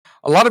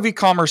A lot of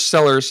e-commerce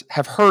sellers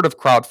have heard of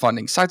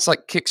crowdfunding, sites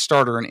like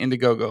Kickstarter and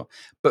Indiegogo,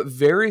 but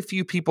very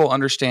few people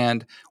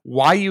understand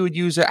why you would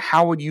use it,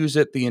 how would use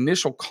it, the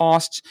initial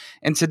costs.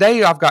 And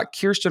today I've got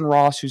Kirsten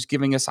Ross, who's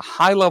giving us a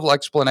high-level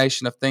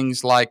explanation of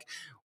things like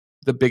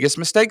the biggest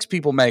mistakes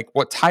people make,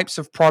 what types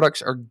of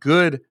products are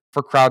good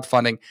for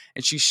crowdfunding,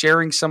 and she's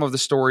sharing some of the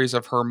stories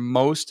of her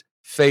most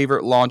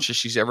favorite launches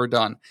she's ever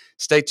done.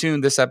 Stay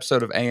tuned this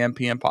episode of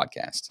AM/PM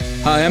Podcast.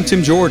 Hi, I'm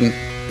Tim Jordan,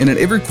 and in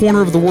every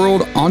corner of the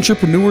world,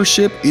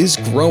 entrepreneurship is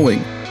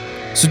growing.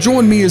 So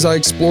join me as I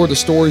explore the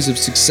stories of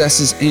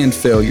successes and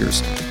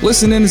failures.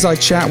 Listen in as I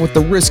chat with the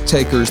risk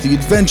takers, the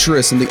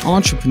adventurous, and the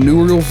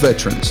entrepreneurial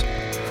veterans.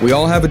 We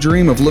all have a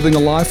dream of living a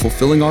life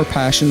fulfilling our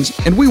passions,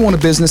 and we want a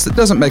business that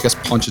doesn't make us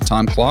punch a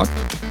time clock,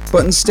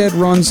 but instead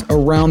runs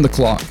around the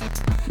clock,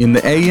 in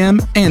the AM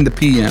and the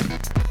PM.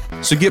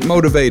 So get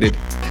motivated,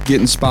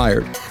 get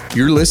inspired.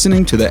 You're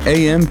listening to the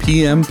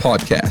AM/PM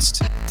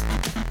Podcast.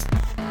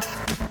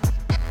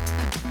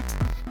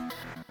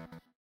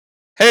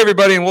 Hey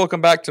everybody, and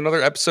welcome back to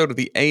another episode of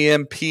the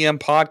AM/PM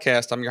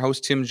Podcast. I'm your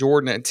host, Tim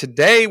Jordan, and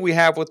today we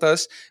have with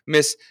us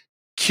Miss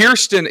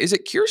Kirsten. Is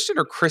it Kirsten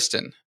or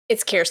Kristen?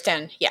 It's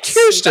Kirsten, yes.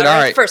 Kirsten, all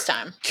right. First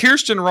time.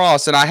 Kirsten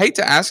Ross, and I hate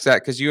to ask that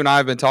because you and I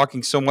have been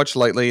talking so much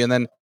lately, and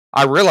then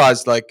I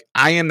realized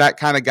I am that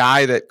kind of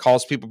guy that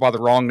calls people by the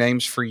wrong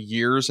names for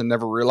years and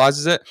never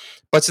realizes it.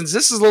 But since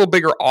this is a little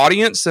bigger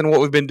audience than what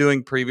we've been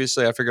doing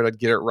previously, I figured I'd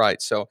get it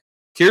right. So,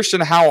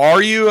 Kirsten, how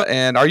are you,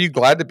 and are you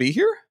glad to be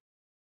here?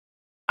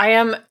 I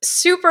am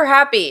super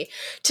happy.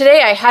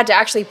 Today I had to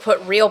actually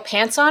put real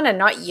pants on and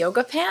not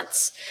yoga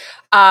pants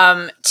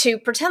to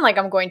pretend like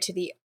I'm going to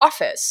the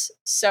office.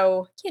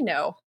 So,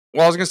 Well,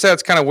 I was going to say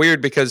it's kind of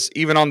weird because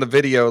even on the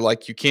video,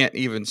 you can't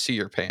even see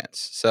your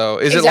pants. So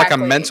is it like a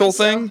mental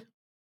thing?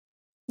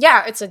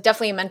 Yeah, it's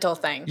definitely a mental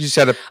thing. You just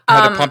had to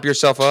pump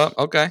yourself up?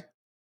 Okay.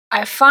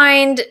 I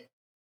find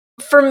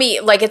for me,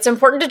 it's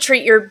important to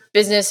treat your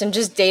business and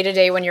just day to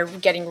day when you're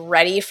getting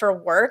ready for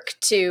work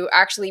to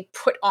actually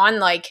put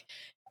on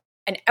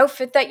an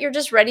outfit that you're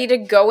just ready to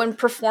go and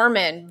perform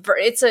in.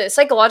 It's a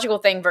psychological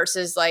thing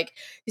versus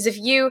because if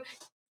you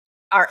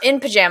are in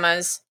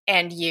pajamas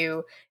and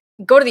you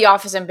go to the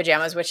office in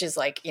pajamas, which is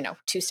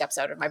 2 steps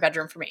out of my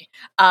bedroom for me.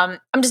 I'm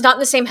just not in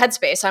the same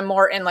headspace. I'm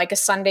more in a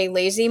Sunday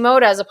lazy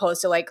mode as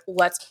opposed to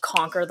let's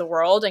conquer the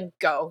world and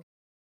go.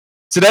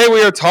 Today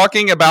we are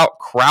talking about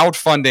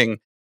crowdfunding.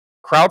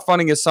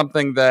 Crowdfunding is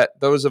something that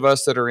those of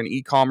us that are in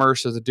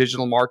e-commerce or the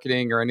digital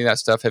marketing or any of that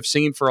stuff have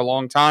seen for a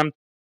long time.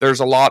 There's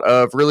a lot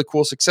of really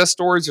cool success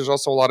stories. There's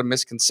also a lot of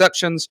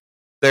misconceptions.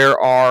 There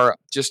are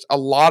just a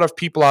lot of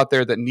people out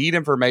there that need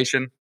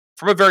information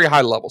from a very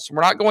high level. So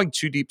we're not going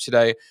too deep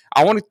today.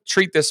 I want to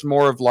treat this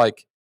more of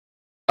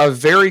a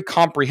very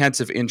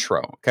comprehensive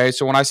intro. Okay.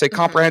 So when I say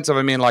comprehensive,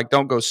 I mean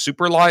don't go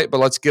super light, but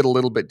let's get a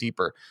little bit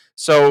deeper.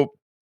 So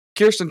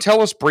Kirsten,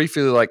 tell us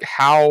briefly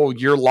how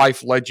your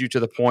life led you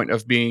to the point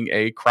of being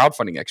a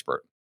crowdfunding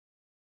expert.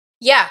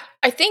 Yeah,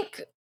 I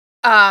think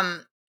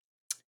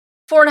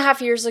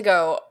 4.5 years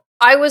ago,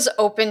 I was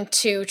open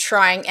to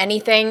trying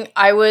anything.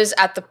 I was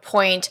at the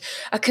point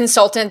a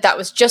consultant that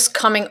was just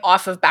coming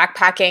off of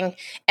backpacking,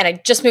 and I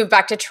just moved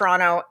back to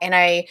Toronto, and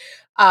I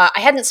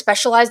hadn't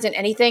specialized in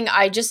anything.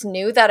 I just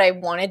knew that I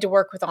wanted to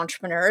work with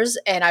entrepreneurs,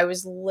 and I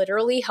was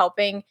literally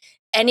helping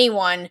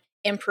anyone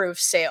improve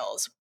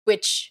sales,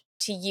 which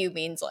to you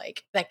means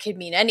that could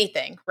mean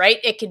anything, right?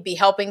 It could be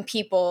helping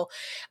people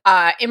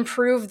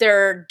improve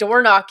their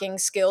door knocking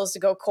skills to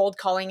go cold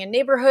calling in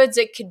neighborhoods.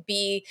 It could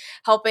be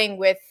helping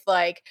with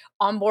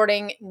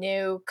onboarding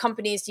new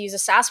companies to use a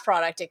SaaS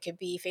product. It could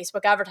be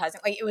Facebook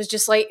advertising. It was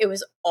just it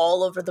was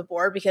all over the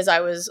board because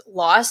I was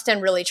lost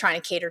and really trying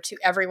to cater to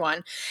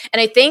everyone.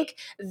 And I think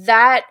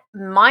that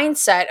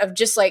mindset of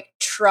just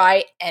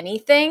try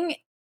anything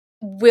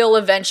will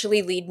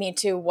eventually lead me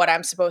to what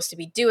I'm supposed to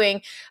be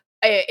doing.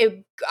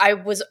 I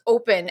was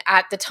open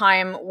at the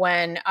time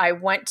when I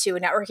went to a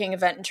networking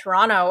event in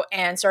Toronto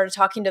and started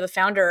talking to the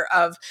founder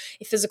of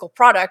a physical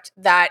product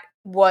that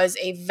was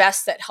a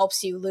vest that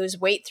helps you lose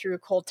weight through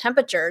cold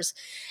temperatures.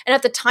 And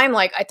at the time,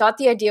 I thought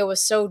the idea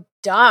was so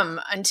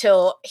dumb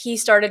until he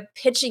started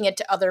pitching it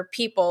to other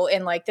people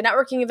in the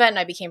networking event. And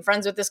I became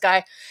friends with this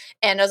guy.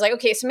 And I was like,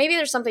 okay, so maybe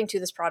there's something to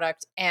this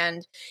product.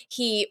 And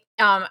he,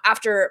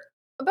 after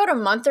about a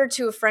month or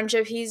two of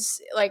friendship, he's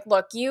like,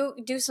 look, you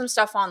do some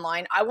stuff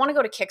online. I want to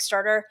go to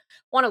Kickstarter,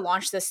 want to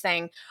launch this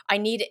thing. I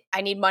need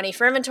money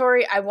for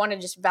inventory. I want to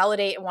just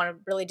validate. I want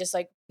to really just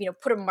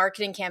put a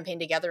marketing campaign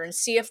together and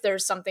see if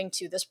there's something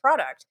to this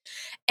product.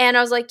 And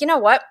I was like, you know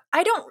what?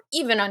 I don't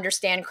even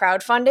understand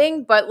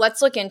crowdfunding, but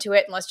let's look into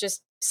it and let's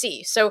just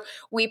see. So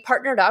we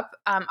partnered up.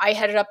 I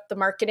headed up the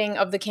marketing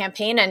of the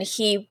campaign and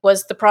he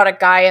was the product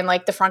guy and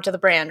the front of the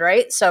brand,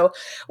 right? So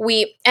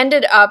we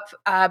ended up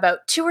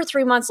about 2 or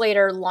 3 months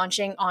later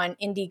launching on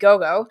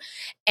Indiegogo,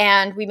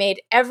 and we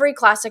made every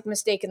classic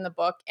mistake in the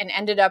book and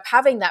ended up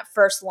having that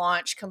first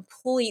launch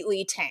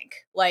completely tank.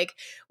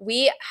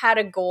 We had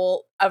a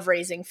goal of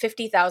raising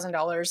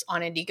 $50,000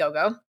 on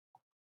Indiegogo,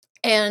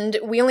 and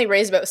we only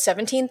raised about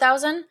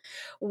 $17,000,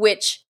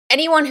 which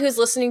anyone who's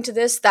listening to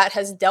this that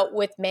has dealt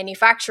with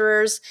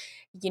manufacturers,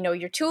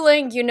 your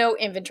tooling,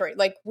 inventory.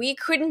 Like, we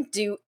couldn't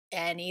do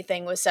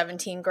anything with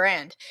 17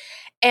 grand.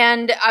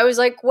 And I was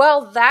like,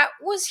 well, that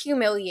was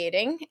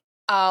humiliating.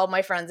 All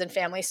my friends and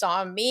family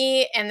saw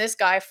me and this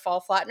guy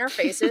fall flat in our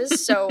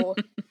faces. So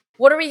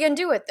what are we going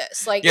to do with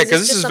this? Like, Yeah, is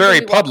because this this just is something very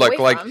we walk public.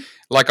 away from?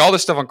 Like all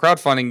this stuff on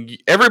crowdfunding,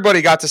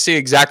 everybody got to see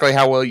exactly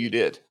how well you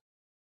did.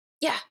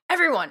 Yeah,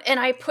 everyone. And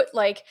I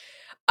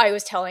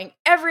was telling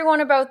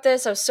everyone about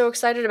this. I was so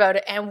excited about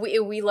it. And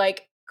we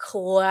like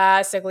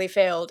classically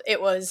failed.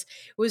 It was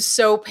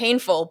so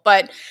painful.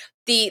 But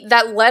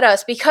that led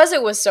us, because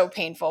it was so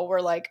painful,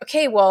 we're like,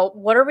 okay, well,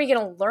 what are we going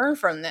to learn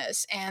from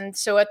this? And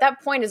so at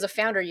that point, as a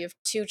founder, you have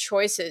two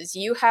choices.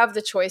 You have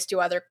the choice to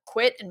either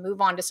quit and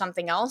move on to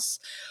something else,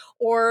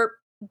 or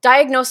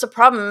diagnose a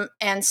problem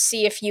and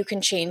see if you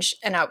can change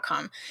an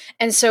outcome.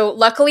 And so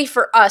luckily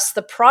for us,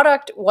 the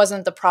product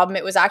wasn't the problem.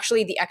 It was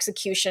actually the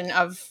execution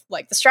of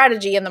like the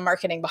strategy and the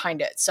marketing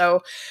behind it.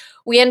 So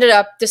we ended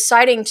up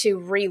deciding to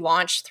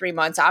relaunch 3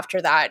 months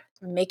after that,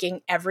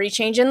 making every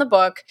change in the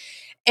book.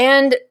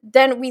 And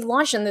then we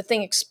launched and the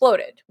thing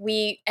exploded.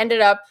 We ended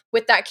up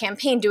with that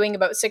campaign doing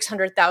about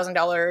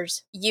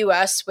 $600,000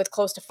 US with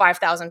close to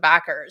 5,000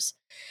 backers.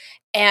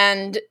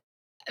 And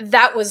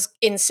that was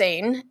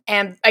insane.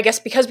 And I guess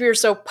because we were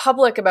so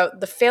public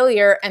about the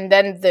failure and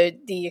then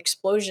the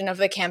explosion of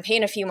the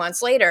campaign a few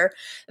months later,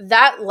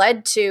 that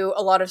led to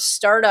a lot of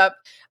startup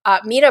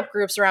meetup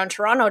groups around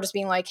Toronto just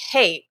being like,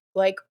 hey,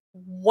 like,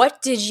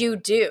 what did you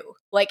do?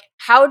 Like,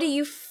 how do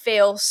you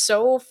fail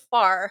so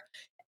far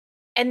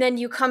and then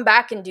you come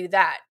back and do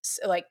that?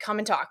 Like, come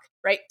and talk,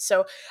 right?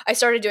 So I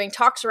started doing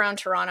talks around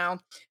Toronto,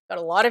 got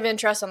a lot of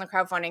interest on the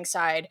crowdfunding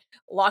side,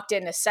 locked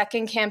in a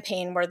second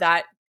campaign where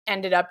that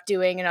ended up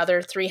doing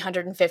another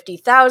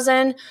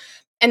 350,000.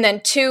 And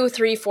then 2,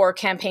 3, 4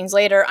 campaigns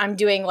later, I'm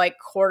doing like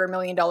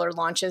 $250,000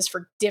 launches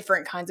for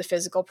different kinds of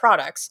physical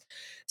products.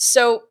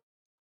 So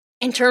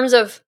in terms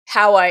of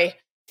how I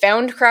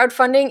found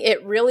crowdfunding,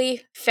 it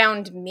really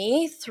found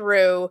me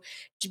through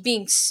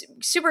being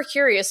super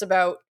curious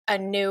about a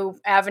new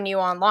avenue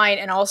online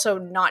and also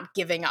not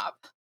giving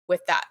up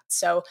with that.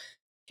 So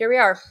here we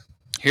are.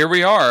 Here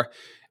we are.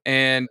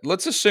 And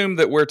let's assume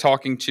that we're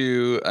talking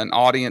to an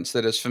audience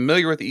that is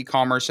familiar with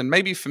e-commerce and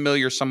maybe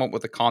familiar somewhat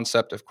with the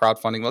concept of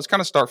crowdfunding. Let's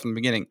kind of start from the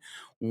beginning.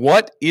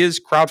 What is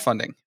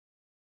crowdfunding?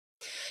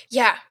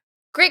 Yeah,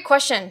 great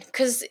question.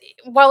 Because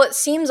while it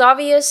seems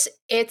obvious,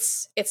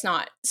 it's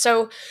not.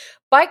 So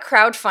by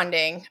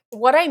crowdfunding,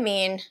 what I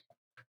mean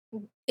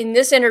in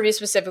this interview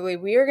specifically,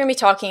 we are going to be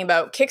talking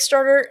about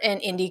Kickstarter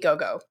and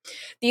Indiegogo.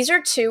 These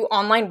are two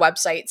online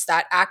websites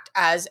that act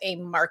as a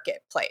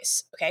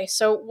marketplace. Okay,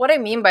 so what I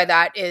mean by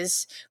that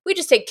is we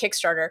just take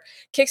Kickstarter.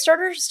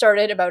 Kickstarter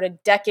started about a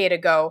decade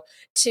ago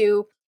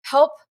to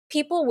help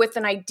people with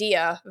an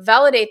idea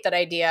validate that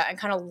idea and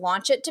kind of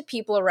launch it to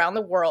people around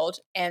the world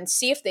and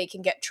see if they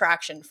can get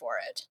traction for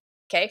it.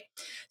 Okay,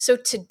 so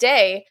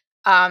today,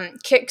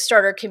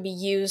 Kickstarter can be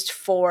used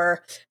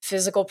for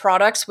physical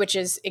products, which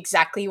is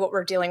exactly what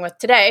we're dealing with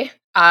today.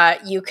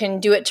 You can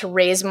do it to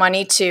raise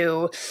money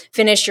to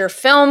finish your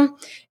film,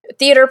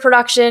 theater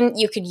production.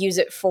 You could use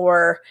it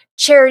for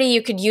charity.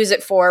 You could use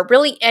it for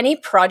really any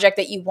project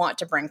that you want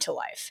to bring to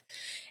life.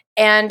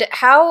 And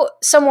how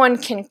someone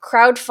can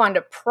crowdfund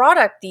a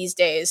product these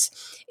days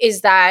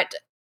is that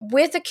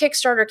with a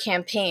Kickstarter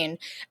campaign,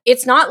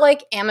 it's not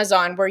like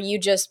Amazon where you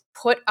just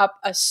put up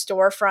a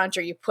storefront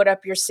or you put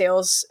up your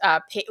sales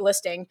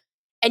listing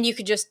and you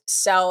could just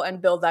sell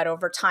and build that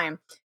over time.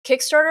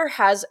 Kickstarter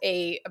has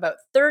about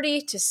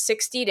 30 to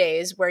 60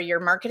 days where your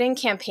marketing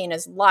campaign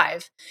is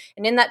live.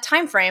 And in that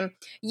time frame,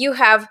 you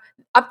have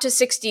up to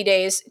 60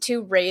 days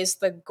to raise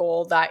the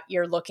goal that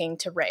you're looking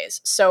to raise.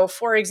 So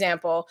for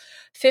example,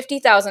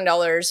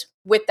 $50,000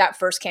 with that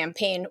first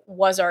campaign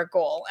was our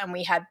goal. And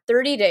we had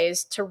 30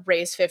 days to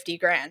raise 50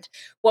 grand.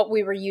 What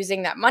we were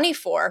using that money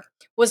for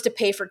was to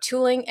pay for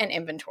tooling and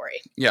inventory.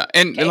 Yeah,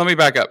 and let me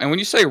back up. And when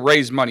you say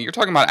raise money, you're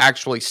talking about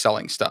actually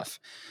selling stuff.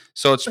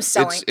 So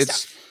Selling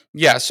stuff.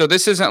 yeah. So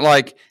this isn't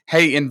like,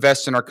 hey,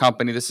 invest in our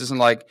company. This isn't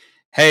like,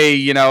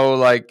 hey,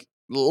 like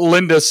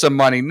lend us some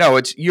money. No,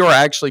 it's you're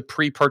actually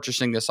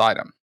pre-purchasing this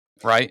item,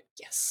 right?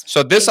 Yes.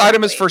 So this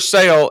item is Exactly. for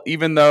sale,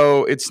 even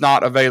though it's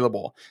not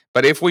available.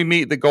 But if we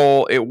meet the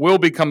goal, it will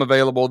become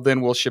available.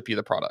 Then we'll ship you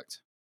the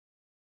product.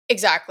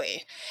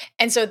 Exactly.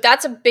 And so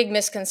that's a big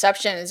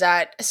misconception, is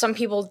that some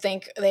people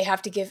think they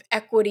have to give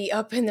equity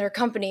up in their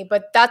company,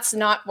 but that's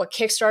not what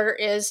Kickstarter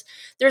is.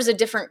 There's a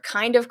different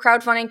kind of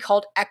crowdfunding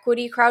called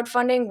equity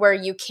crowdfunding where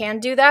you can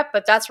do that,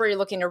 but that's where you're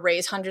looking to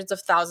raise hundreds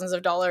of thousands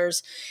of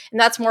dollars. And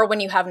that's more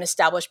when you have an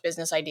established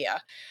business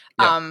idea.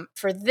 Yeah.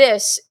 For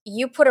this,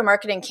 you put a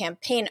marketing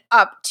campaign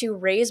up to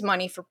raise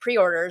money for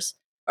pre-orders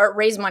or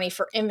raise money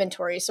for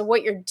inventory. So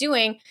what you're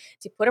doing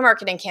is you put a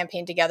marketing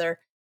campaign together.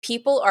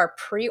 People are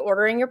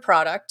pre-ordering your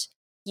product.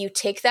 You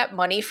take that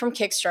money from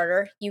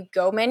Kickstarter, you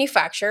go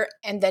manufacture,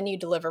 and then you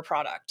deliver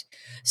product.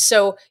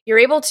 So you're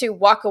able to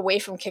walk away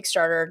from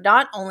Kickstarter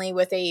not only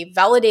with a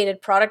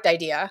validated product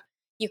idea,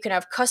 You can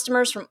have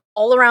customers from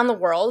all around the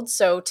world.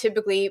 So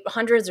typically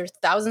hundreds or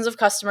thousands of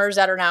customers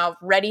that are now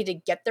ready to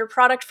get their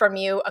product from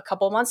you a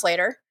couple months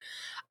later.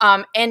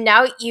 And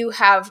now you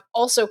have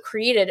also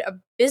created a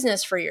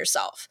business for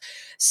yourself.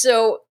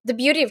 So the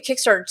beauty of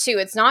Kickstarter too,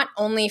 it's not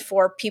only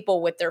for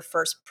people with their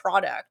first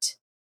product.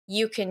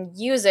 You can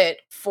use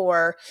it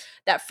for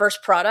that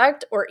first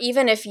product, or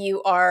even if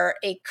you are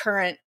a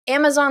current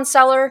Amazon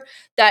seller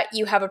that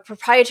you have a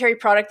proprietary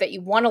product that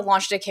you want to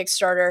launch to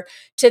Kickstarter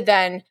to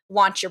then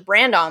launch your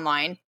brand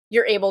online,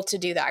 you're able to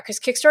do that,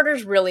 because Kickstarter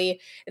is really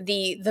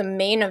the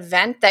main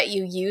event that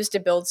you use to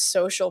build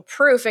social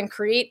proof and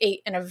create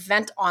an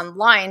event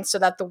online so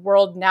that the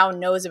world now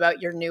knows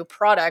about your new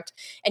product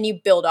and you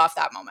build off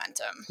that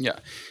momentum. Yeah.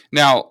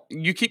 Now,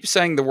 you keep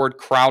saying the word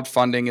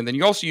crowdfunding, and then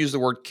you also use the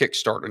word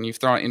Kickstarter, and you've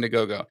thrown it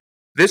Indiegogo.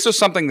 This is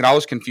something that I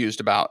was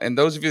confused about. And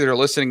those of you that are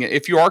listening,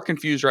 if you are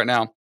confused right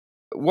now,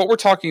 what we're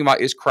talking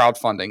about is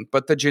crowdfunding,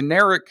 but the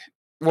generic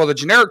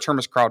term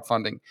is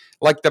crowdfunding.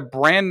 Like the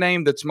brand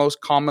name that's most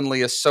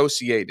commonly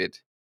associated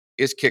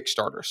is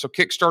Kickstarter. So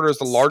Kickstarter is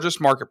the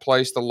largest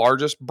marketplace, the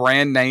largest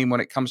brand name when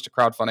it comes to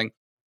crowdfunding.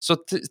 So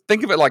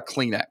think of it like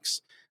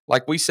Kleenex.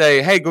 Like we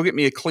say, hey, go get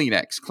me a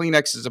Kleenex.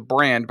 Kleenex is a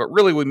brand, but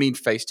really we mean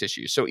face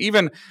tissue. So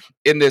even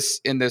in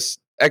this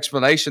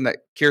explanation that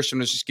Kirsten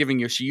was just giving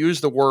you, she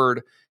used the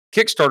word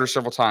Kickstarter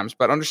several times,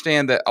 but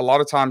understand that a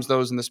lot of times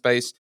those in the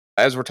space,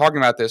 as we're talking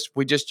about this,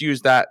 we just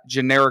use that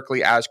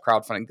generically as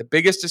crowdfunding. The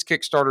biggest is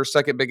Kickstarter,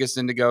 second biggest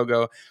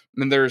Indiegogo, and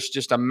then there's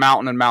just a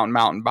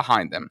mountain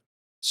behind them.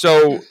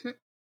 So,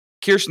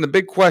 Kirsten, the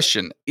big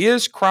question,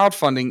 is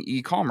crowdfunding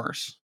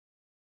e-commerce?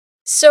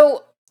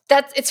 So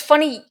it's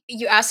funny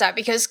you asked that,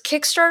 because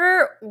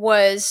Kickstarter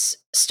was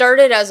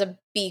started as a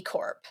B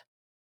Corp,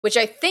 which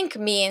I think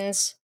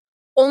means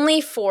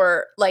only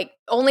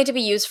to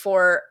be used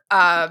for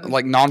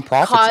like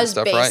nonprofits cause-based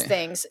and stuff, right?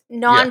 things,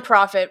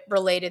 nonprofit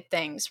related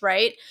things,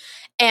 right?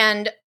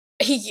 And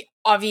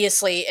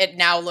obviously it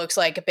now looks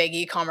like a big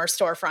e-commerce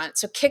storefront.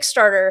 So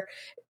Kickstarter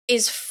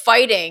is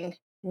fighting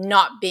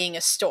not being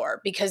a store,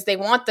 because they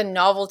want the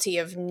novelty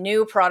of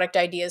new product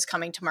ideas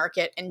coming to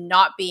market and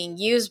not being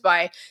used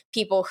by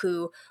people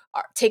who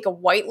take a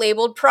white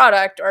labeled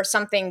product or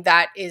something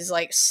that is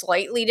like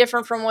slightly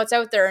different from what's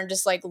out there and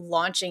just like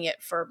launching it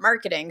for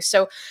marketing.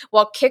 So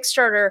while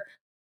Kickstarter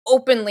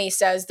openly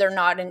says they're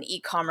not an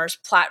e-commerce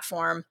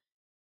platform,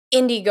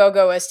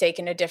 Indiegogo has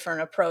taken a different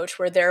approach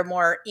where they're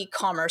more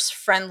e-commerce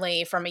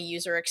friendly from a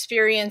user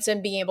experience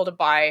and being able to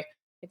buy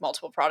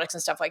multiple products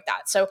and stuff like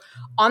that. So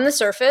on the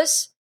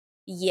surface,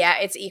 yeah,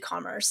 it's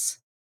e-commerce.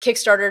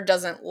 Kickstarter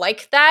doesn't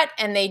like that,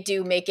 and they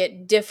do make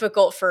it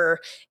difficult for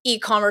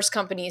e-commerce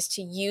companies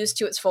to use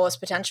to its fullest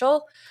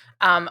potential.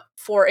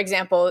 For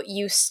example,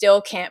 you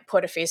still can't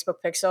put a Facebook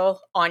pixel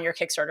on your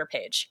Kickstarter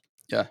page.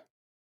 Yeah.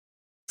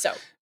 So,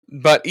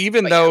 but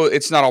though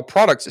it's not all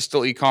products, it's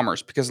still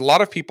e-commerce, because a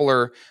lot of people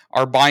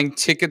are buying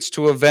tickets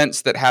to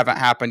events that haven't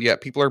happened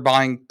yet. People are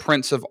buying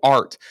prints of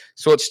art.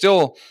 So it's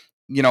still,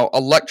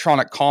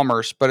 electronic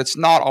commerce, but it's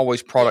not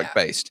always product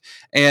based.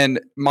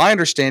 And my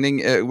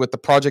understanding with the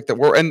project that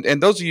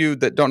and those of you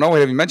that don't know, I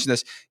haven't mentioned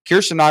this,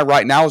 Kirsten and I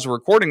right now, as we're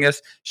recording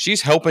this,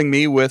 she's helping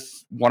me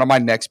with one of my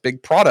next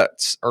big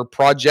products, or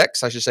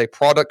projects, I should say,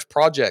 product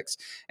projects.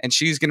 And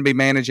she's going to be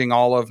managing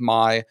all of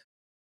my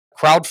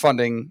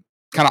crowdfunding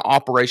kind of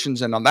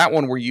operations. And on that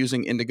one, we're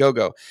using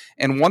Indiegogo.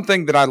 And one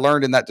thing that I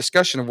learned in that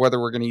discussion of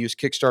whether we're going to use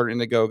Kickstarter,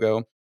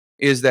 Indiegogo,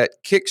 is that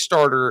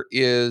Kickstarter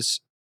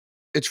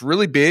it's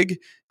really big,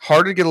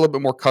 hard to get a little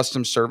bit more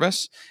custom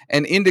service.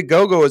 And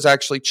Indiegogo is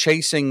actually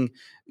chasing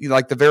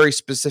like the very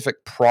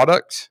specific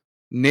product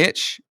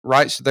niche,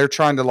 right? So they're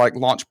trying to like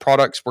launch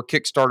products, where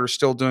Kickstarter's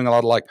still doing a lot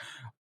of like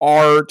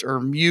art or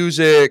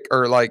music,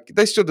 or like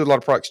they still do a lot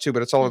of products too,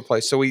 but it's all over the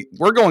place. So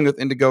we're going with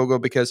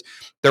Indiegogo because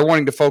they're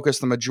wanting to focus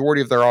the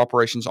majority of their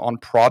operations on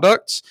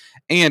products,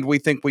 and we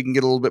think we can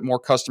get a little bit more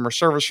customer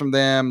service from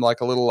them, like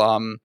a little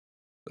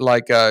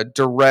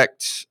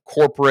direct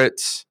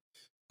corporate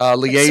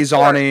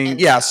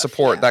liaisoning,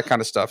 support, that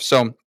kind of stuff. So,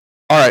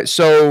 all right.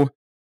 So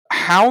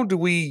how do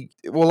we,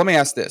 well, let me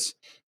ask this.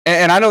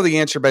 And I know the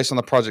answer based on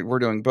the project we're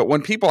doing, but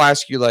when people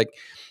ask you like,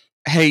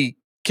 hey,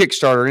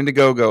 Kickstarter,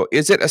 Indiegogo,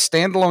 is it a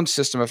standalone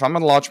system? If I'm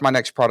going to launch my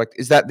next product,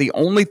 is that the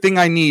only thing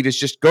I need is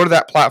just go to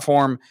that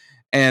platform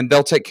and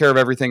they'll take care of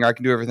everything, or I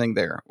can do everything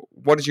there?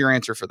 What is your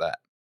answer for that?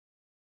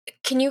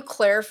 Can you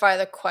clarify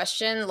the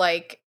question?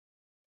 Like,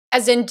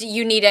 as in, do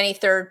you need any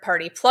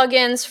third-party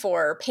plugins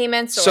for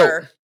payments,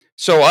 or?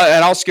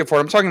 And I'll skip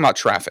forward. I'm talking about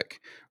traffic,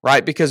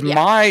 right? Because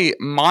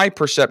my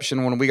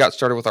perception when we got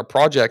started with our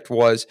project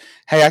was,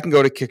 hey, I can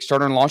go to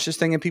Kickstarter and launch this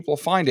thing and people will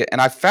find it. And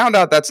I found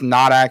out that's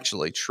not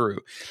actually true.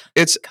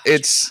 It's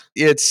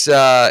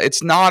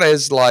not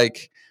as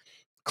like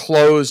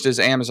closed as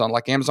Amazon.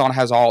 Like Amazon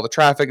has all the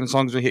traffic, and as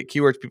long as we hit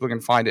keywords, people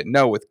can find it.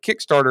 No, with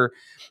Kickstarter,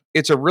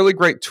 it's a really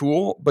great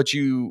tool, but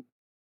you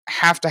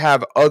have to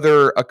have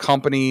other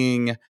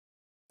accompanying,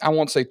 I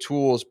won't say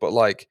tools, but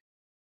like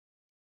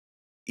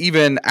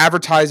even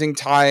advertising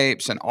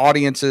types and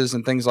audiences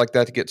and things like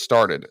that to get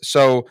started.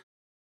 So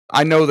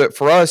I know that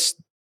for us,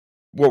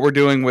 what we're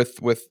doing with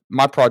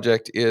my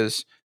project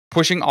is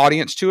pushing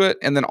audience to it,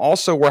 and then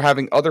also we're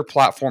having other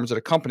platforms that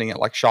accompany it,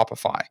 like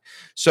Shopify.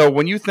 So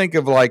when you think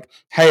of like,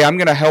 hey, I'm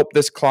going to help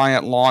this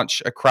client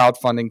launch a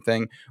crowdfunding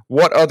thing,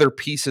 what other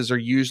pieces are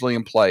usually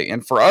in play?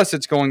 And for us,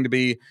 it's going to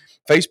be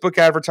Facebook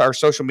or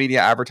social media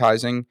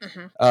advertising.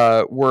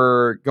 Mm-hmm.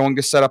 We're going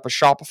to set up a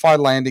Shopify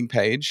landing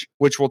page,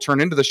 which will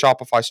turn into the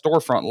Shopify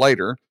storefront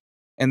later.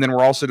 And then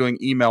we're also doing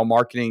email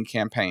marketing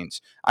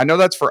campaigns. I know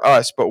that's for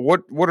us, but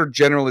what are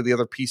generally the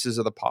other pieces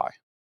of the pie?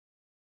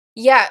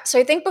 Yeah, so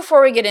I think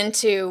before we get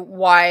into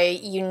why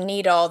you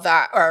need all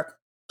that, or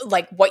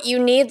like what you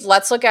need,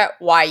 let's look at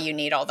why you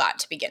need all that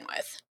to begin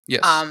with.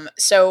 Yes.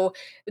 So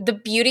the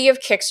beauty of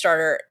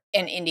Kickstarter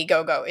and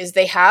Indiegogo is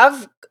they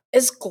have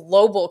this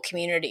global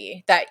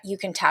community that you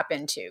can tap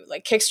into.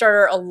 Like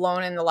Kickstarter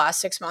alone in the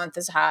last 6 months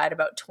has had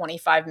about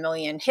 25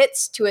 million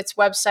hits to its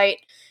website.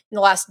 In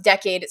the last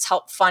decade, it's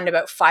helped fund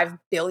about $5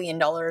 billion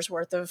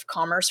worth of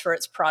commerce for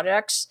its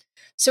projects.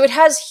 So it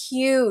has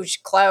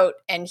huge clout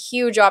and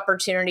huge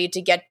opportunity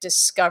to get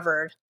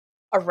discovered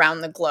around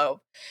the globe.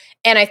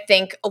 And I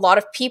think a lot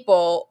of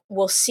people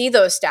will see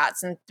those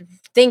stats and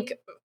think,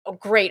 oh,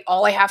 great,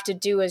 all I have to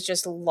do is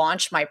just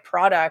launch my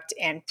product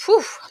and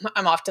poof,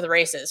 I'm off to the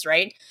races,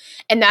 right?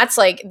 And that's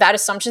like, that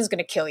assumption is going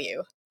to kill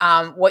you.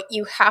 What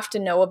you have to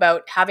know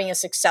about having a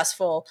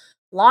successful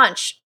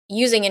launch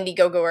using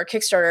Indiegogo or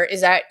Kickstarter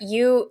is that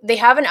they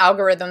have an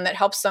algorithm that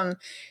helps them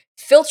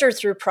filter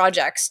through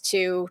projects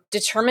to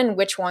determine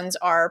which ones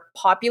are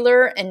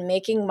popular and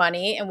making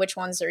money and which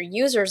ones their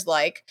users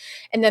like.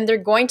 And then they're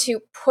going to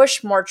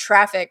push more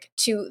traffic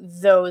to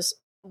those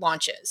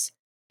launches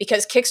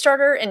because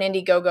Kickstarter and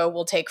Indiegogo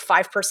will take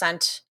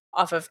 5%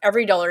 off of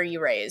every dollar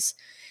you raise.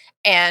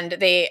 And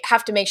they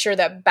have to make sure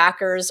that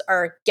backers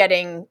are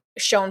getting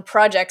shown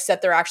projects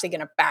that they're actually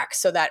going to back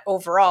so that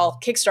overall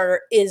Kickstarter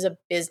is a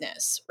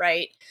business,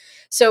 right?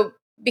 So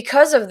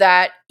because of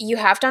that, you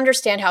have to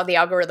understand how the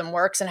algorithm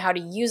works and how to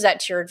use that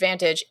to your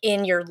advantage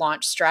in your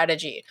launch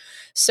strategy.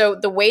 So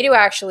the way to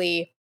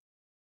actually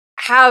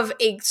have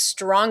a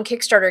strong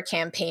Kickstarter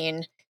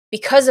campaign,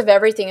 because of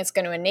everything it's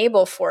going to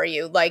enable for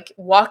you, like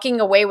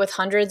walking away with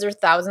hundreds or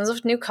thousands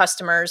of new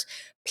customers,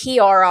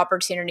 PR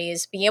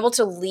opportunities, being able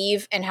to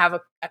leave and have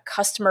a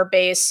customer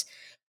base,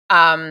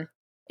 um,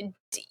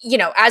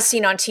 as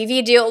seen on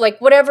TV deal, like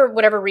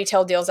whatever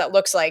retail deals that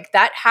looks like,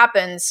 that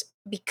happens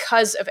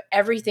because of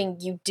everything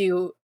you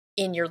do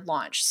in your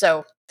launch.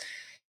 So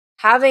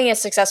having a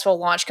successful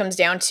launch comes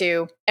down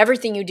to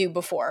everything you do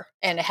before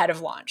and ahead of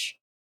launch.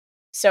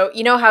 So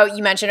you know how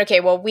you mentioned,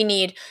 okay, well, we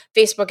need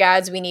Facebook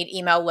ads, we need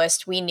email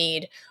list, we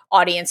need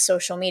audience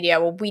social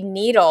media. Well, we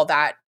need all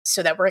that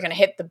so that we're going to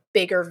hit the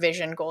bigger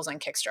vision goals on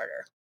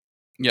Kickstarter.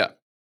 Yeah.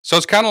 So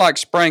it's kind of like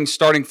spraying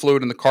starting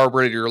fluid in the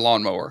carburetor of your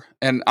lawnmower.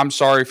 And I'm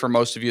sorry for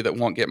most of you that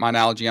won't get my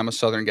analogy. I'm a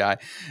Southern guy.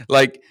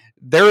 Like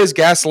there is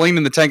gasoline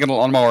in the tank of the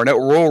lawnmower and it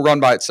will run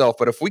by itself.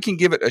 But if we can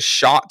give it a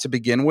shot to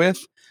begin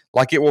with,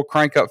 like it will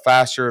crank up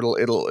faster.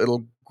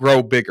 It'll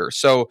grow bigger.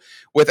 So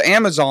with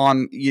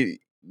Amazon, we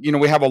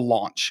have a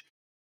launch.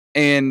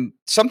 And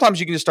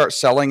sometimes you can just start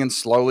selling and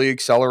slowly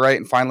accelerate,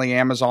 and finally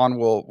Amazon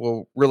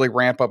will really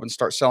ramp up and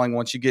start selling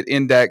once you get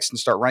indexed and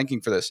start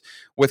ranking for this.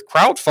 With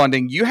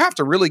crowdfunding, you have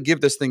to really give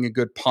this thing a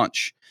good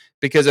punch,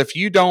 because if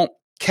you don't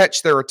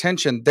catch their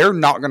attention, they're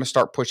not going to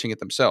start pushing it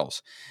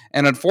themselves.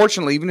 And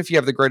unfortunately, even if you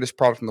have the greatest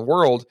product in the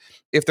world,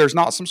 if there's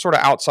not some sort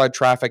of outside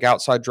traffic,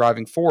 outside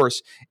driving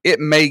force, it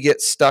may get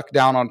stuck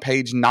down on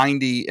page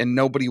 90 and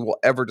nobody will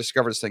ever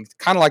discover this thing.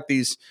 Kind of like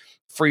these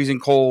freezing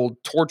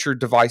cold torture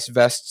device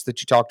vests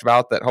that you talked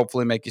about that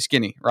hopefully make you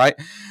skinny, right?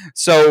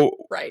 So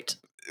Right.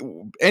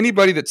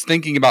 anybody that's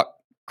thinking about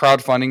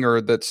crowdfunding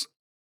or that's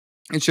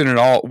interested at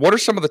all, what are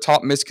some of the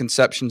top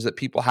misconceptions that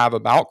people have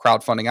about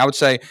crowdfunding? I would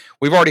say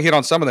we've already hit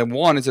on some of them.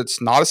 One is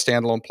it's not a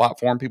standalone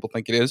platform. People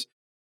think it is.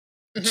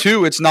 Mm-hmm.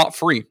 Two, it's not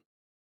free.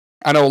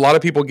 I know a lot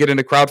of people get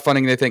into crowdfunding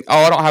and they think,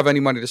 oh, I don't have any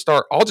money to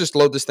start. I'll just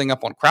load this thing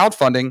up on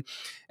crowdfunding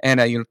and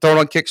throw it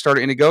on Kickstarter,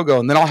 Indiegogo,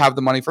 and then I'll have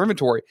the money for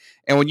inventory.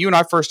 And when you and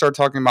I first started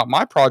talking about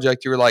my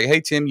project, you were like,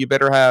 hey, Tim, you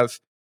better have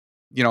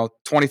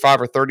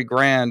 25 or 30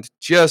 grand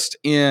just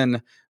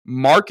in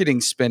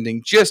marketing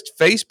spending, just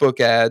Facebook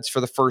ads for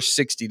the first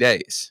 60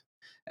 days.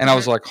 And I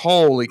was like,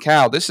 holy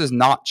cow, this is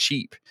not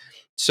cheap.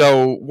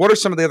 So what are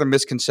some of the other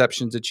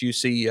misconceptions that you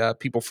see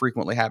people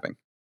frequently having?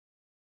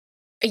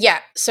 Yeah.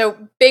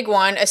 So big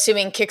one,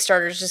 assuming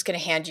Kickstarter is just going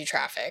to hand you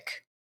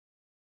traffic,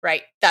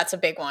 right? That's a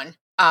big one.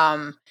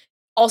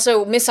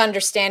 Also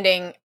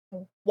misunderstanding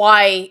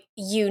why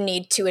you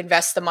need to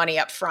invest the money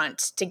up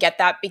front to get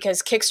that,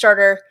 because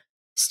Kickstarter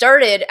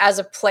started as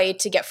a play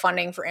to get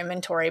funding for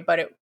inventory,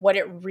 but what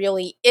it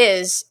really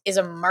is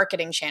a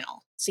marketing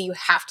channel. So you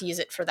have to use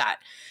it for that.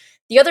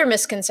 The other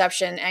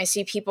misconception, and I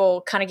see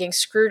people kind of getting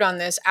screwed on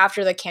this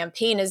after the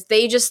campaign, is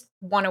they just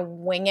want to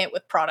wing it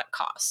with product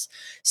costs.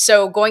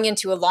 So going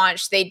into a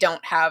launch, they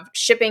don't have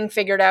shipping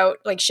figured out,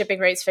 like shipping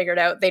rates figured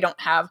out. They don't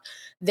have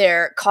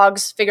their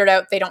COGS figured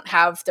out. They don't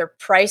have their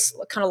price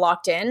kind of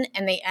locked in,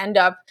 and they end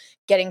up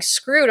getting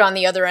screwed on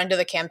the other end of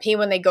the campaign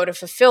when they go to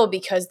fulfill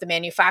because the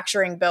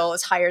manufacturing bill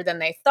is higher than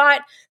they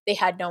thought. They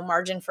had no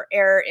margin for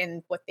error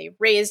in what they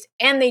raised,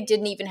 and they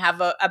didn't even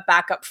have a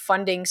backup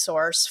funding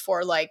source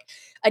for like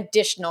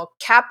additional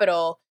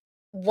capital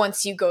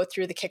once you go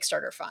through the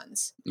Kickstarter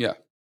funds. Yeah.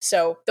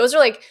 So those are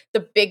like the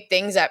big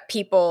things that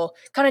people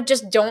kind of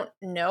just don't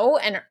know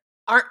and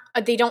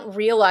they don't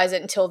realize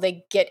it until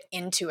they get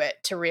into it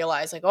to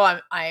realize like, oh,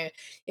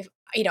 if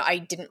I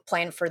didn't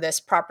plan for this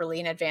properly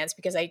in advance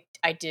because I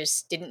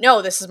just didn't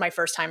know this is my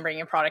first time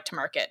bringing a product to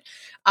market.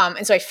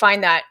 And so I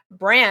find that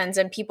brands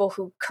and people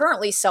who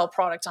currently sell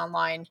products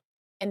online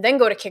and then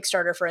go to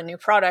Kickstarter for a new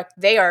product,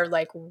 they are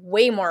like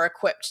way more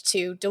equipped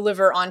to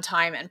deliver on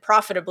time and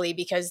profitably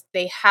because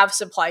they have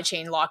supply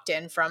chain locked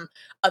in from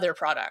other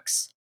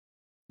products.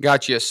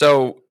 Gotcha.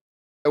 So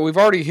we've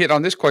already hit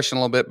on this question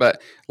a little bit,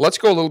 but let's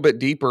go a little bit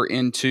deeper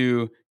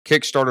into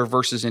Kickstarter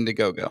versus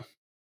Indiegogo.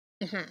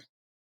 Mm-hmm.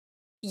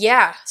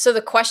 Yeah. So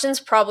the question's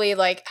probably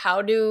like,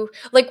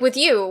 like with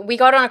you, we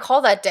got on a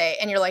call that day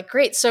and you're like,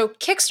 great. So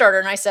Kickstarter.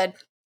 And I said,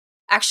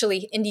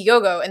 actually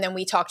Indiegogo. And then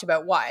we talked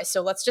about why.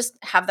 So let's just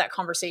have that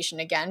conversation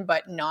again,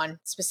 but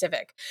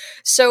non-specific.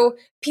 So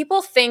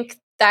people think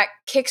that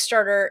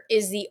Kickstarter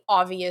is the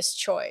obvious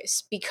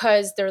choice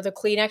because they're the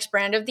Kleenex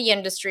brand of the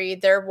industry.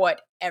 They're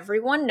what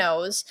everyone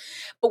knows.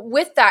 But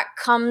with that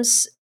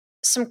comes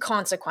some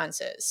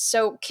consequences.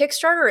 So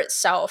Kickstarter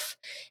itself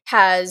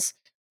has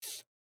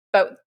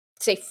about,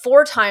 say,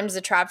 4 times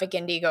the traffic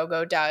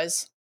Indiegogo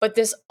does, but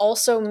this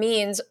also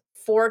means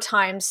 4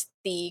 times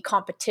the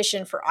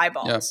competition for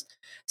eyeballs. Yeah.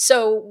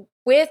 So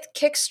with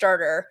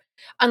Kickstarter,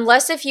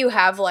 unless if you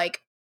have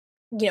like,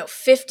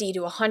 $50,000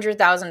 to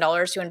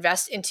 $100,000 to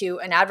invest into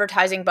an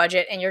advertising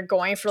budget and you're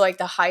going for like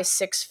the high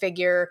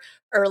 6-figure,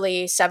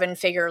 early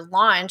 7-figure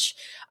launch,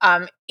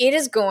 it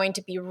is going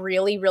to be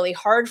really, really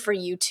hard for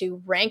you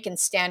to rank and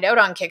stand out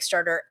on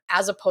Kickstarter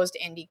as opposed to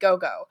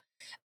Indiegogo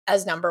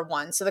as number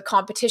one. So the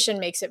competition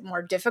makes it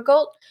more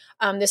difficult.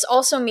 This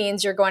also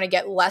means you're going to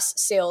get less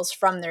sales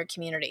from their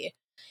community.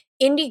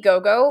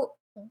 Indiegogo,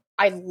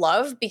 I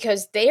love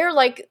because they are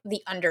like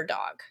the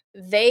underdog.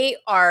 They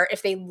are,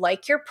 if they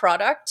like your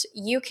product,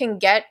 you can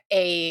get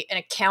an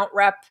account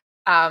rep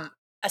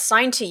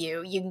assigned to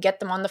you. You can get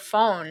them on the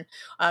phone.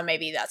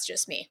 Maybe that's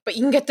just me, but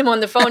you can get them on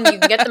the phone. You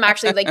can get them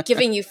actually like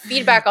giving you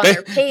feedback on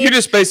their page. You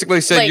just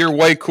basically said like, you're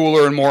way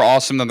cooler and more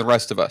awesome than the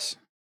rest of us.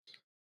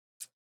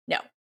 No.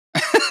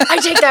 I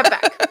take that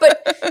back.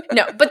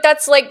 But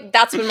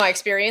that's been my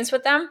experience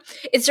with them.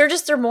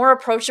 They're more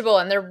approachable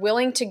and they're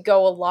willing to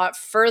go a lot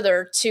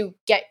further to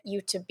get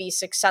you to be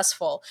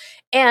successful.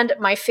 And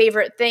my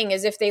favorite thing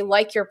is if they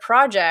like your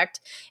project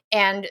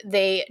and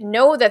they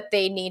know that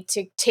they need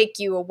to take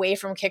you away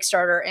from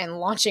Kickstarter and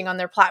launching on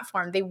their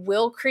platform,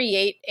 they'll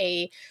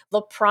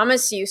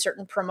promise you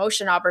certain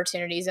promotion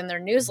opportunities in their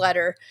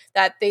newsletter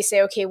that they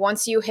say, okay,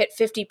 once you hit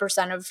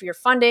 50% of your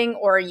funding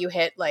or you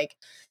hit like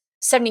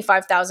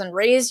 75,000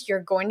 raised,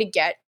 you're going to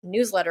get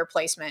newsletter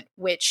placement,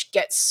 which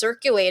gets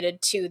circulated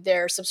to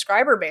their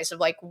subscriber base of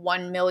like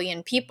 1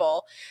 million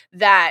people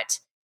that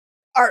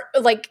are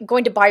like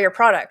going to buy your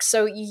products.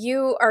 So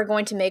you are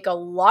going to make a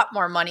lot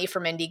more money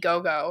from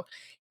Indiegogo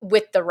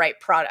with the right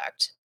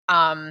product.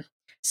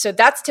 So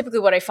that's typically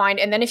what I find.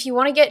 And then if you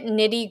want to get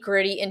nitty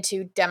gritty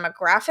into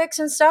demographics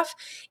and stuff,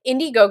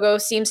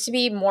 Indiegogo seems to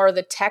be more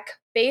the tech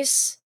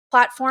base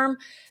platform.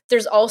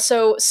 There's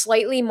also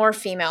slightly more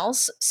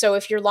females. So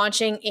if you're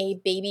launching a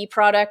baby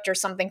product or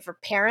something for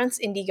parents,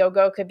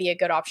 Indiegogo could be a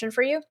good option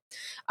for you.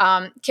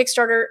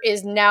 Kickstarter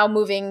is now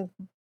moving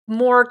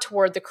more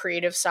toward the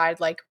creative side,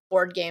 like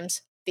board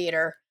games,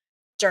 theater,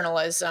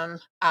 journalism,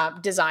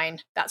 design,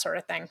 that sort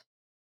of thing.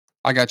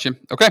 I got you.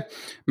 Okay.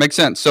 Makes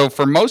sense. So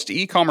for most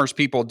e-commerce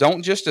people,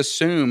 don't just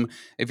assume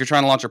if you're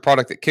trying to launch a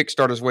product that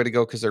Kickstarter's the way to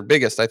go because they're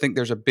biggest. I think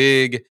there's a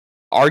big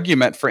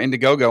argument for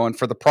Indiegogo, and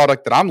for the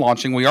product that I'm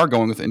launching, we are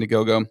going with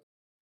Indiegogo.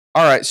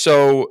 All right.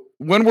 So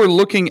when we're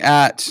looking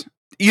at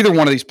either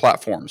one of these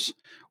platforms,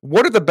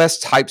 what are the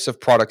best types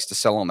of products to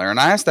sell on there? And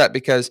I ask that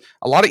because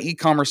a lot of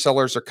e-commerce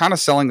sellers are kind of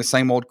selling the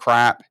same old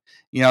crap.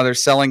 They're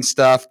selling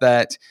stuff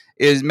that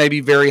is maybe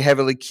very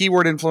heavily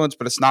keyword influenced,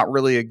 but it's not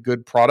really a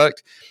good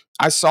product.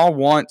 I saw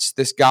once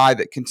this guy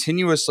that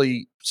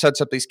continuously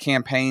sets up these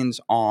campaigns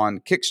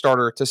on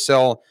Kickstarter to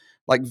sell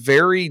like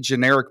very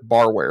generic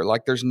barware.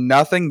 Like there's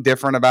nothing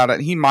different about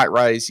it. He might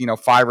raise,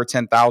 $5,000 or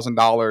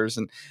 $10,000,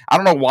 and I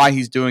don't know why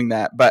he's doing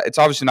that, but it's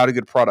obviously not a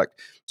good product.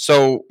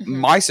 So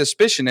my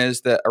suspicion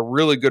is that a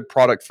really good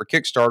product for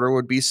Kickstarter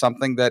would be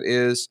something that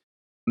is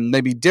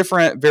maybe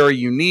different, very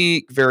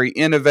unique, very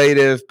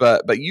innovative.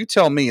 But you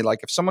tell me,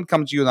 like if someone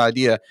comes to you with an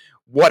idea,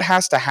 what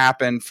has to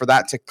happen for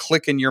that to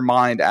click in your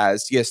mind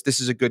as, yes,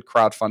 this is a good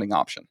crowdfunding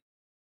option?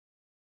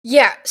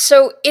 Yeah.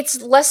 So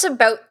it's less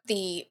about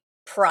the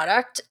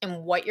product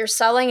and what you're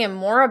selling and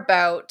more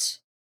about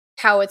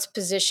how it's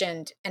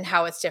positioned and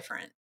how it's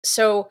different.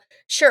 So,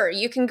 sure,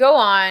 you can go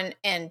on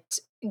and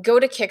go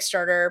to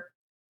Kickstarter,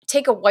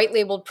 take a white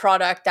labeled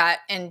product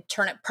and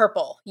turn it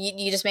purple.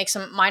 You just make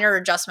some minor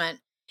adjustment.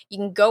 You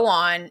can go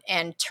on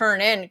and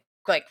turn in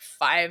like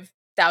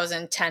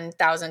 5,000,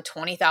 10,000,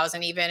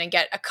 20,000 even and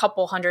get a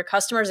couple hundred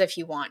customers if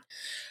you want.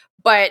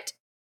 But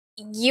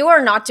you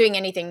are not doing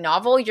anything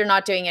novel. You're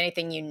not doing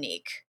anything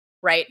unique,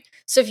 right?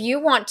 So if you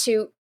want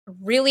to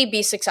really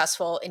be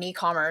successful in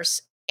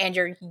e-commerce and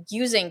you're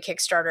using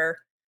Kickstarter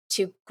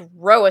to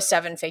grow a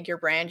seven-figure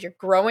brand, you're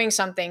growing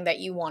something that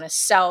you want to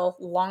sell,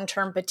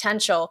 long-term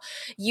potential,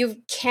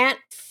 you can't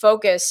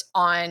focus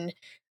on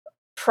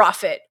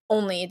profit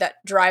only that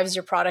drives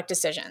your product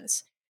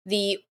decisions.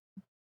 The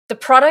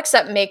products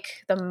that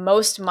make the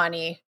most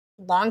money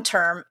long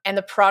term and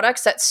the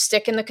products that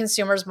stick in the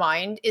consumer's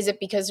mind, is it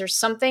because there's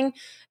something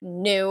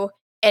new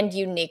and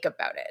unique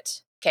about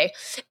it? Okay.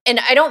 And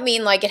I don't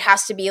mean like it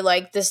has to be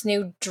like this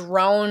new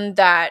drone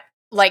that,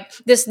 like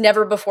this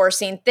never before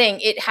seen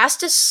thing. It has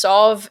to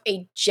solve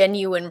a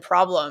genuine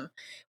problem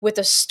with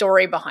a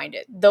story behind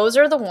it. Those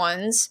are the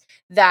ones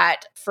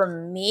that for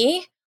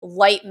me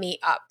light me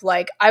up.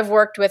 Like I've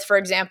worked with, for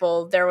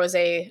example, there's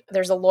a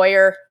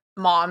lawyer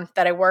mom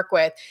that I work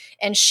with,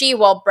 and she,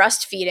 while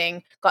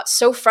breastfeeding, got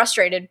so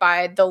frustrated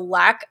by the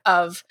lack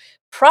of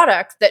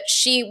product that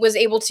she was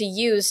able to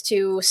use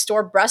to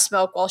store breast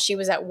milk while she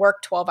was at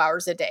work 12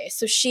 hours a day.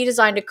 So she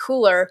designed a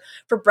cooler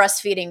for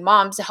breastfeeding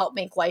moms to help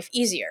make life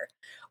easier.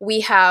 We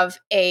have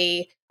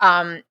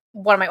one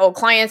of my old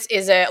clients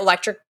is an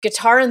electric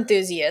guitar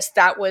enthusiast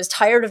that was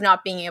tired of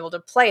not being able to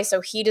play.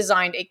 So he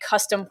designed a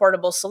custom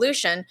portable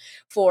solution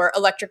for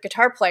electric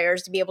guitar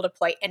players to be able to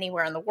play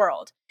anywhere in the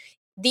world.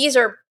 These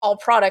are all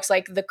products,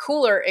 like the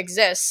cooler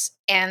exists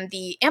and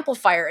the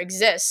amplifier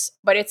exists,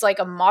 but it's like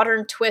a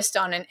modern twist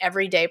on an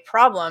everyday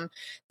problem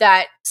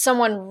that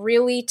someone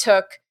really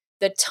took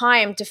the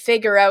time to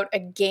figure out a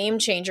game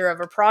changer of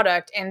a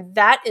product. And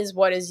that is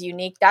what is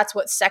unique. That's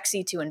what's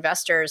sexy to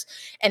investors.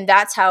 And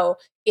that's how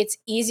it's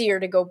easier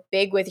to go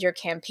big with your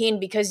campaign,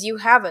 because you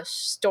have a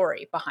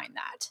story behind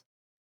that.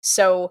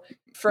 So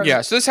Yeah,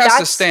 from so this has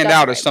to stand that's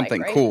out what as I like,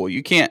 something right? cool.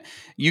 You can't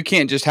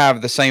just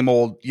have the same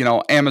old,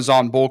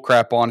 Amazon bull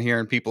crap on here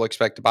and people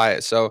expect to buy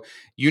it. So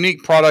unique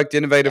Yeah. product,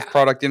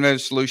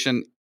 innovative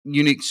solution,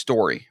 unique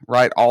story,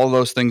 right? All of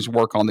those things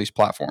work on these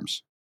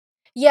platforms.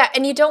 Yeah,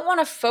 and you don't want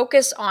to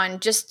focus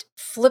on just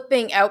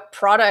flipping out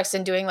products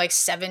and doing like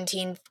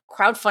 17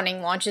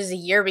 crowdfunding launches a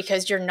year,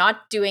 because you're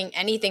not doing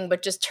anything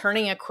but just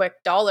turning a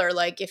quick dollar.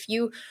 Like if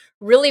you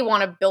really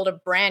want to build a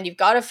brand, you've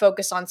got to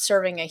focus on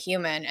serving a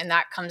human, and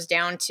that comes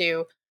down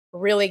to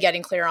really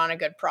getting clear on a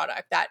good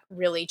product that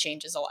really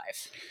changes a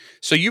life.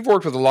 So you've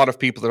worked with a lot of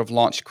people that have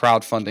launched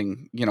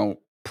crowdfunding,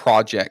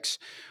 projects.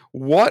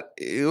 What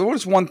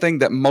is one thing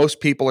that most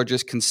people are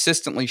just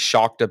consistently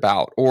shocked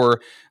about, or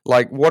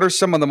like what are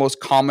some of the most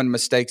common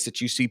mistakes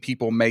that you see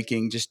people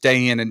making just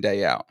day in and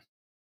day out?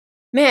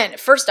 Man,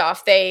 first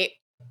off, they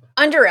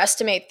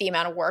underestimate the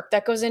amount of work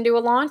that goes into a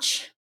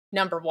launch.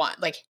 Number one,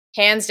 like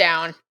hands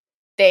down,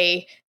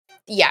 they,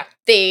 yeah,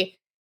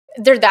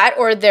 they're that,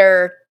 or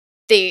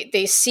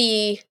they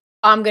see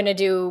I'm going to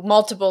do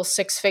multiple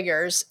six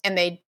figures and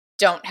they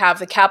don't have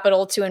the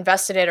capital to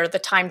invest in it or the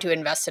time to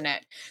invest in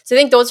it. So I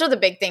think those are the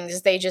big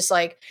things. They just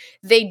like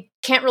they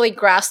can't really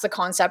grasp the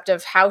concept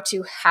of how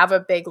to have a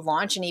big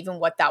launch and even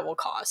what that will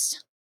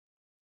cost.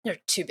 They're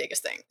two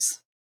biggest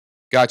things.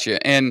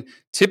 Gotcha. And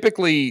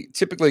typically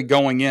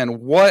going in,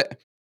 what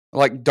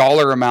like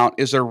dollar amount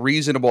is a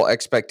reasonable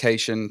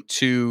expectation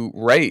to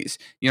raise?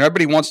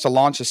 Everybody wants to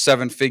launch a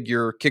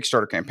seven-figure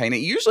Kickstarter campaign.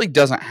 It usually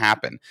doesn't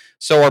happen.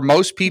 So are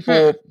most Mhm.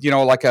 people,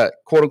 like a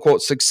quote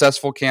unquote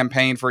successful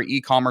campaign for an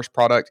e-commerce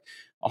product,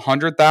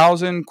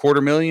 100,000,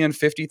 quarter million,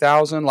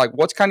 50,000? Like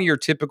what's kind of your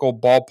typical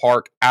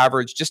ballpark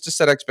average just to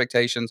set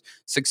expectations,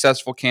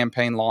 successful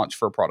campaign launch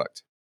for a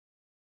product?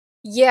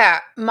 Yeah,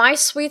 my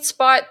sweet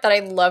spot that I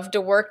love to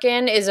work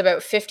in is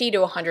about 50 to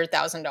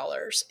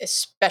 $100,000,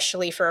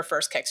 especially for a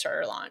first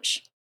Kickstarter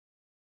launch.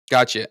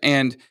 Gotcha.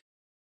 And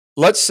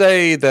let's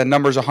say the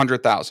number's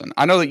 100,000.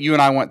 I know that you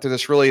and I went through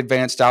this really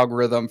advanced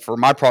algorithm for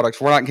my products.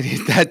 We're not going to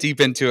get that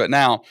deep into it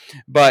now.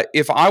 But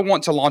if I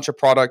want to launch a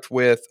product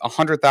with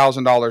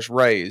 $100,000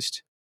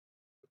 raised,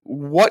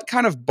 what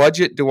kind of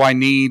budget do I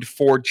need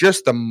for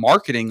just the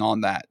marketing on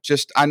that?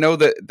 Just I know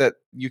that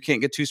you can't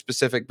get too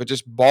specific, but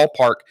just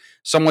ballpark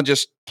someone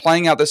just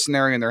playing out this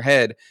scenario in their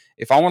head.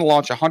 If I want to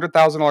launch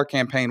 $100,000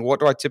 campaign, what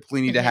do I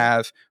typically need to Mhm.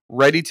 have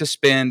ready to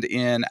spend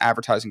in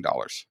advertising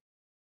dollars?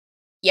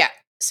 Yeah.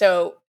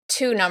 So,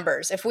 two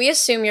numbers. If we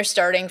assume you're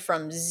starting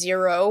from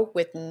zero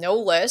with no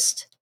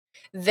list,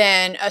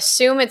 then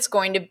assume it's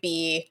going to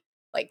be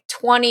like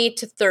 20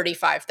 to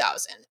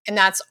 35,000. And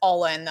that's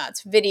all in.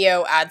 That's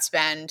video, ad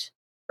spend,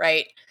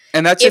 right?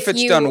 And that's if If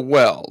it's you done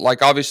well.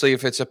 Like, obviously,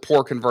 if it's a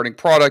poor converting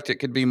product, it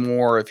could be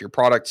more. If your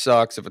product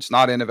sucks, if it's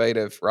not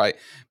innovative, right?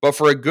 But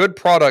for a good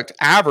product,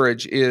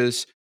 average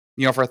is,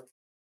 for a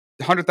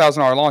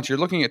 $100,000 launch, you're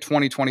looking at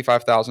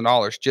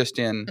 $25,000 just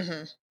in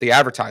Mhm. the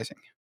advertising.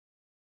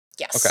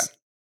 Okay. Yes.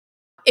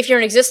 If you're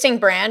an existing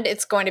brand,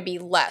 it's going to be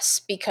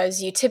less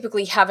because you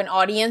typically have an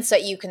audience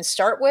that you can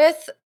start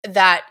with,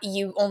 that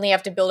you only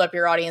have to build up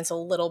your audience a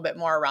little bit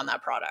more around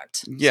that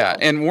product. Yeah. So,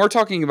 And when we're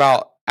talking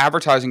about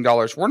advertising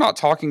dollars, we're not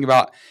talking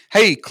about,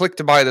 hey, click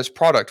to buy this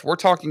product. We're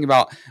talking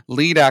about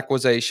lead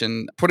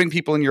acquisition, putting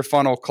people in your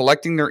funnel,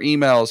 collecting their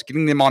emails,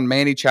 getting them on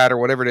ManyChat or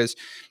whatever it is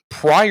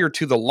prior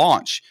to the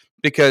launch.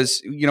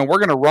 Because, we're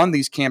going to run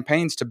these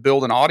campaigns to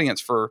build an audience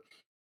for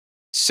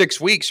 6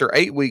 weeks or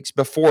 8 weeks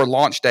before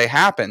launch day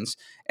happens.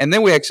 And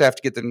then we actually have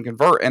to get them to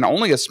convert. And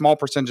only a small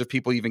percentage of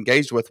people you've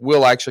engaged with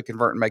will actually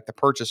convert and make the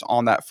purchase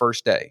on that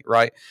first day,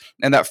 right?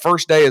 And that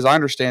first day, as I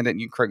understand it,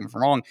 and you can correct me if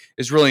I'm wrong,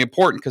 is really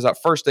important because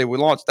that first day we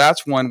launch,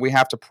 that's when we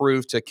have to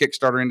prove to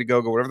Kickstarter,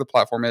 Indiegogo, whatever the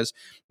platform is,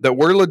 that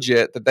we're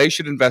legit, that they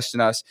should invest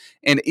in us.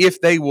 And if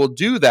they will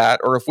do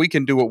that, or if we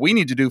can do what we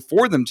need to do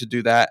for them to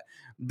do that,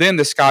 then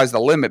the sky's the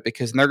limit,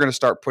 because they're going to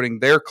start putting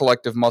their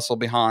collective muscle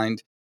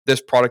behind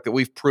this product that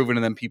we've proven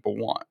to them people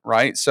want,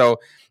 right? So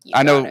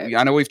I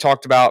know we've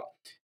talked about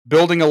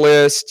building a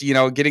list,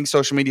 getting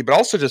social media, but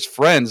also just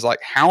friends,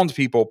 like hound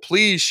people,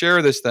 please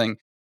share this thing.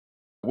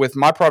 With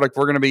my product,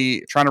 we're going to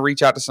be trying to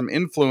reach out to some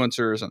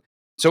influencers. And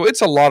so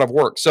it's a lot of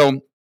work.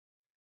 So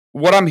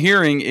what I'm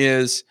hearing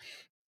is,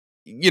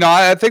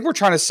 I think we're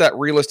trying to set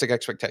realistic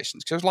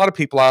expectations, because there's a lot of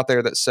people out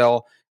there that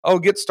sell,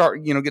 get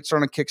started on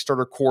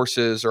Kickstarter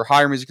courses, or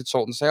hire me as a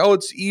consultant, say,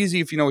 it's easy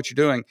if you know what you're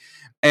doing.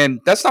 And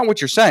that's not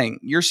what you're saying.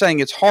 You're saying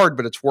it's hard,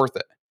 but it's worth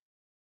it.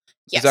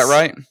 yes. Is that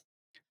right?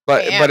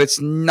 But it's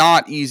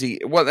not easy.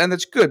 Well, and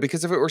that's good,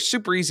 because if it were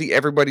super easy,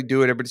 everybody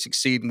do it, everybody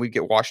succeed, and we'd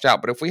get washed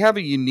out. But if we have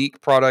a unique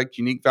product,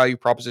 unique value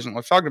proposition, like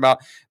we're talking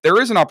about,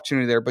 there is an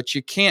opportunity there, but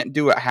you can't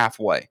do it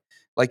halfway.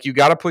 Like, you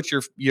got to put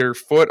your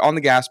foot on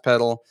the gas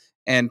pedal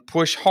and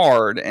push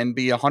hard and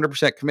be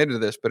 100% committed to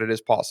this, but it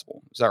is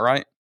possible. Is that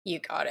right? You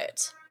got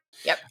it.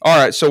 Yep. All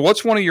right. So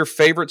what's one of your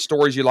favorite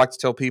stories you like to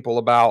tell people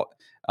about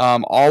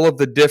all of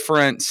the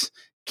different,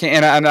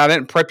 and I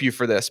didn't prep you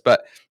for this,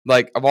 but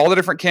like, of all the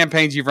different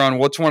campaigns you've run,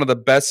 what's one of the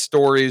best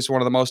stories,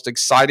 one of the most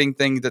exciting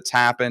things that's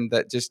happened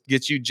that just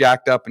gets you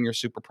jacked up and you're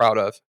super proud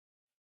of?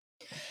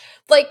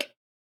 Like,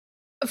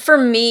 for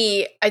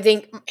me, I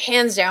think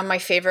hands down my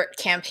favorite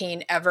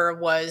campaign ever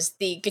was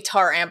the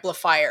guitar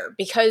amplifier,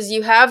 because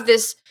you have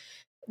this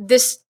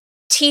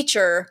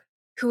teacher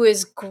who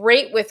is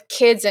great with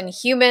kids and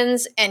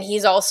humans, and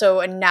he's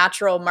also a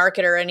natural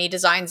marketer, and he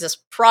designs this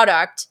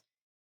product,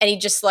 and he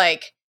just we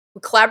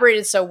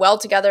collaborated so well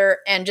together.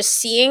 And just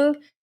seeing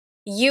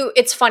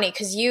it's funny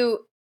because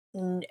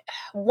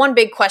one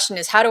big question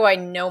is, how do I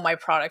know my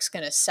product's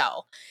going to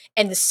sell?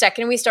 And the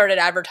second we started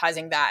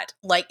advertising that,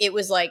 it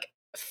was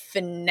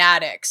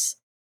fanatics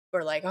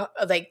were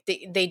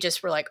they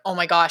just were like, oh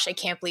my gosh, I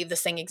can't believe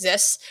this thing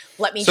exists.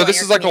 Let me. So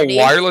this is like a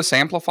wireless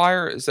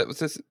amplifier. Is that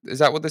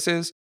what this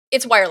is?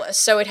 It's wireless,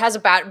 so it has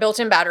a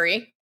built-in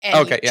battery,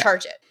 and you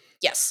charge it.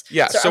 Yes.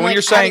 Yeah. So when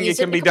you're saying it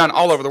can be done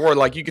all over the world,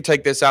 like you could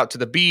take this out to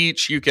the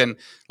beach, you can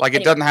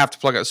it doesn't have to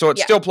plug it. So it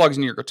still plugs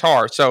into your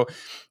guitar. So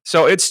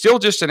it's still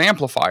just an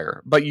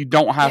amplifier, but you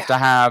don't have to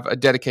have a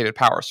dedicated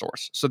power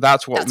source. So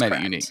that's what made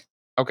it unique.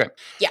 Okay.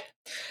 Yeah.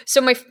 So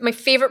my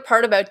favorite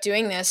part about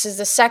doing this is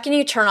the second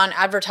you turn on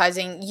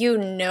advertising,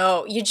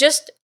 you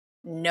just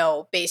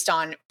know based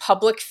on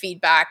public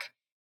feedback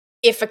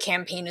if a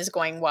campaign is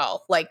going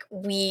well.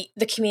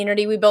 The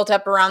community we built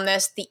up around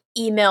this, the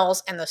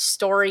emails and the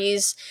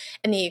stories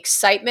and the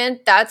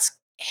excitement, that's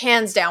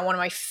hands down one of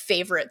my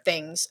favorite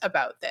things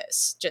about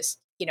this. Just,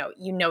 you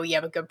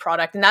have a good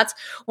product. And that's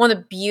one of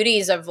the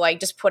beauties of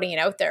just putting it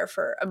out there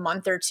for a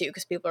month or two,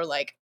 because people are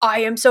like, I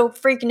am so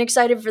freaking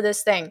excited for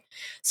this thing.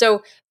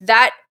 So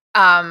that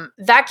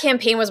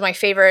campaign was my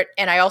favorite.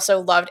 And I also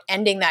loved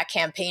ending that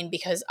campaign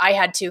because I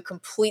had to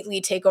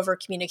completely take over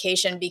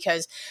communication,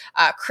 because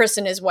Chris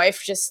and his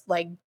wife just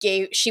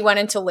she went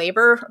into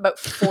labor about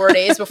 4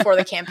 days before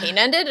the campaign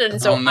ended.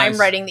 And so nice. I'm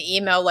writing the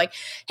email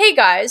hey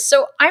guys,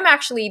 so I'm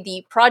actually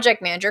the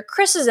project manager.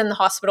 Chris is in the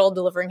hospital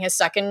delivering his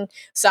second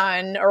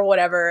son or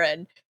whatever.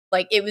 And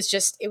it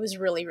was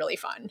really, really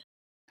fun.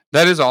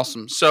 That is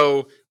awesome.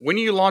 So when are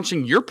you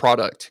launching your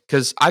product?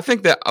 Because I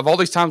think that of all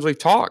these times we've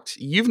talked,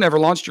 you've never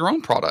launched your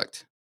own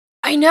product.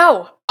 I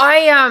know.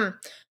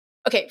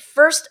 Okay,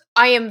 first,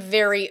 I am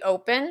very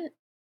open.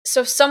 So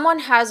if someone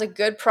has a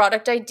good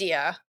product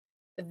idea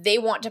that they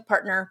want to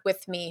partner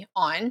with me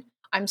on,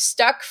 I'm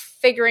stuck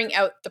figuring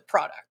out the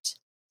product.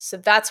 So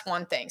that's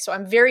one thing. So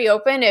I'm very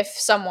open if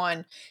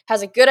someone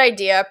has a good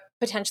idea,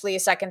 potentially a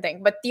second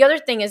thing. But the other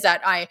thing is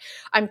that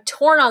I'm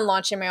torn on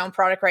launching my own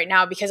product right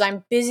now, because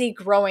I'm busy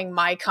growing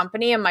my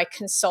company and my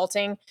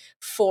consulting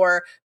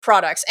for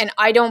products. And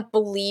I don't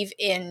believe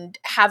in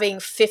having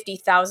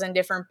 50,000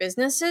 different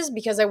businesses,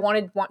 because I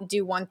want to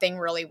do one thing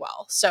really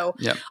well. So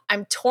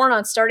I'm torn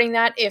on starting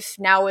that, if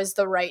now is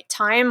the right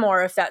time,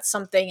 or if that's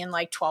something in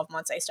 12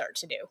 months I start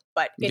to do.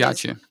 But it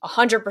is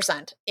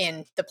 100%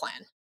 in the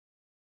plan.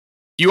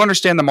 You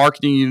understand the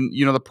marketing,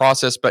 you know the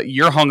process, but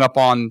you're hung up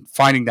on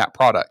finding that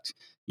product.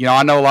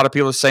 I know a lot of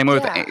people the same way,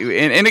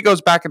 and it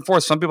goes back and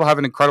forth. Some people have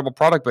an incredible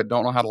product but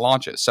don't know how to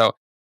launch it. So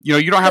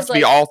you don't have to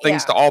be all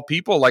things to yeah, all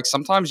people. Like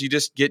sometimes you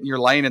just get in your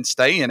lane and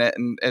stay in it.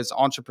 And as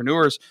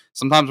entrepreneurs,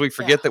 sometimes we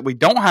forget that we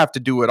don't have to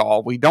do it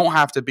all. We don't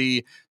have to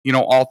be,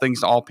 all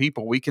things to all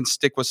people. We can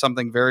stick with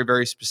something very,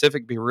 very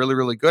specific, be really,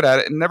 really good at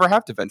it, and never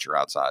have to venture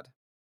outside.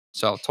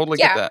 So totally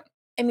get yeah. that.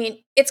 I mean,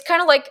 it's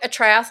kind of like a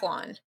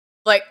triathlon.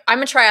 Like,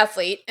 I'm a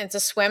triathlete, and it's a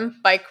swim,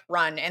 bike,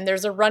 run. And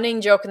there's a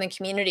running joke in the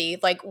community.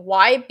 Like,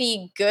 why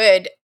be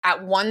good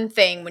at one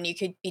thing when you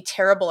could be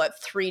terrible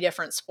at 3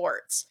 different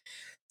sports?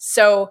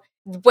 So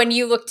when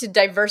you look to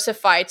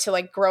diversify to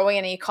like growing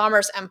an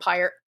e-commerce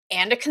empire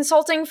and a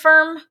consulting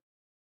firm,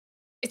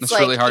 it's It's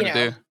really like, hard to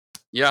do.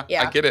 Yeah, I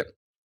yeah. get it.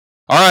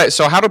 All right.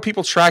 So how do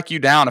people track you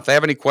down? If they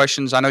have any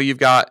questions, I know you've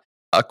got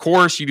a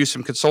course, you do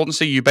some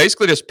consultancy. You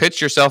basically just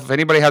pitch yourself. If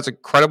anybody has a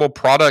credible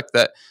product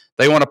that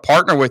they want to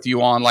partner with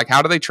you on, like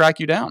how do they track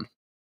you down?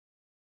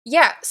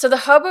 Yeah. So the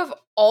hub of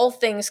all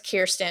things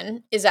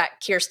Kirsten is at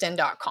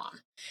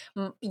kirsten.com.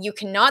 You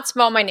cannot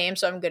spell my name,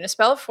 so I'm going to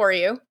spell it for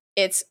you.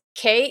 It's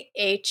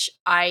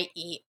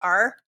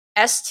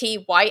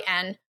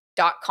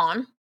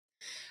KHIERSTYN.com.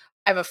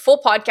 I have a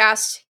full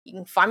podcast. You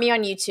can find me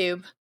on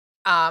YouTube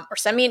or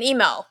send me an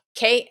email,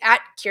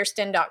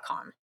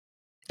 k@kirsten.com.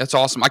 That's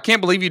awesome. I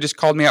can't believe you just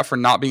called me out for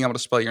not being able to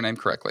spell your name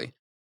correctly.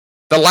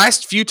 The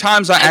last few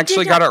times I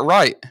actually got it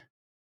right.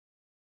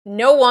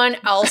 No one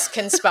else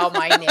can spell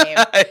my name.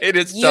 It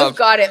is You've tough.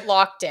 got it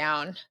locked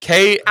down.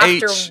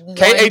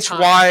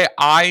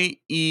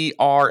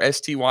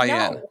 KHYIERSTYN.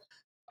 No.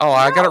 Oh,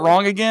 I got it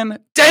wrong again?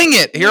 Dang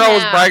it. Here I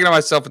was bragging on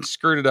myself and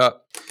screwed it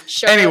up.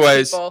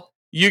 Anyways,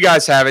 you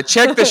guys have it.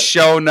 Check the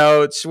show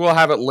notes. We'll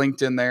have it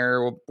linked in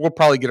there. We'll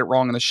probably get it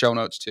wrong in the show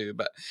notes too.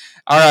 But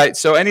all right.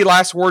 So any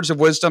last words of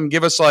wisdom?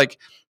 Give us like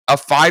a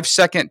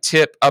 5-second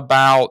tip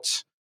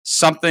about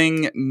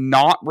something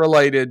not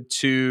related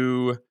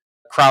to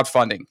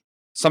crowdfunding,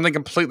 something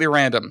completely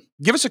random.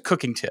 Give us a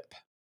cooking tip.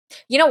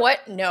 You know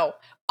what? No.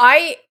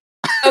 I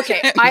have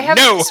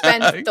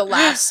spent the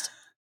last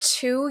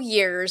 2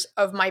 years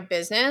of my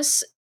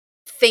business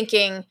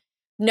thinking,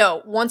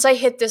 no, once I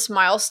hit this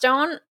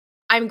milestone,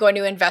 I'm going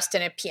to invest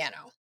in a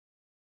piano.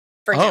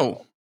 For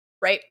example,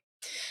 right?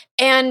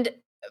 And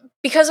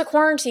because of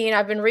quarantine,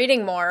 I've been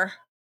reading more,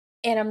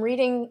 and I'm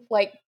reading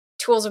like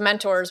Tools of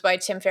Mentors by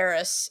Tim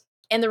Ferriss.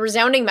 And the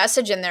resounding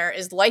message in there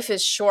is life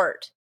is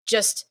short.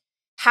 Just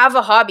have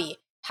a hobby,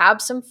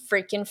 have some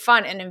freaking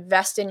fun, and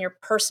invest in your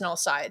personal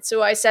side.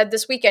 So I said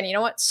this weekend, you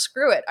know what?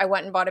 Screw it. I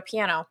went and bought a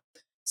piano.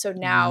 So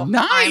now I'm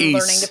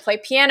learning to play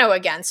piano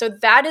again. So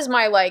that is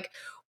my like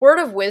word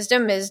of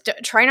wisdom is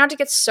try not to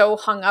get so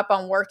hung up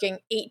on working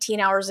 18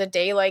 hours a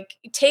day. Like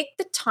take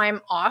the time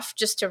off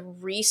just to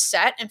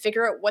reset and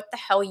figure out what the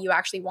hell you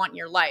actually want in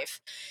your life.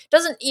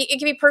 It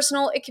can be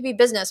personal, it can be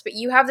business, but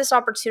you have this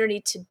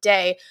opportunity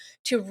today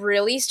to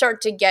really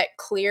start to get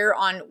clear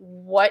on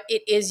what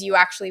it is you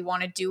actually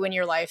want to do in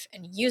your life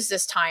and use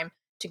this time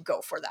to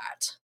go for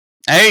that.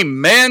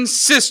 Amen,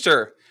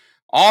 sister.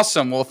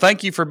 Awesome. Well,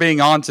 thank you for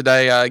being on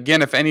today.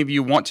 Again, if any of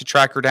you want to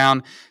track her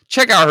down,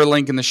 check out her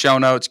link in the show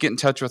notes. Get in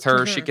touch with her.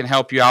 Mm-hmm. She can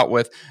help you out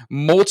with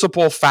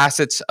multiple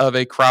facets of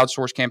a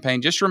crowdsource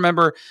campaign. Just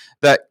remember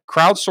that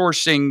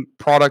crowdsourcing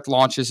product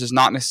launches is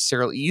not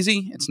necessarily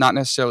easy. It's not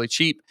necessarily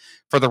cheap.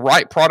 For the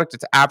right product,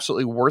 it's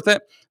absolutely worth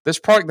it. This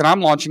product that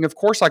I'm launching, of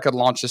course, I could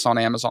launch this on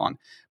Amazon,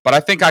 but I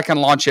think I can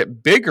launch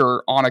it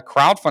bigger on a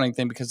crowdfunding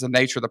thing because of the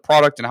nature of the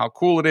product and how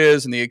cool it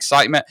is and the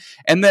excitement.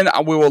 And then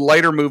we will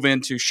later move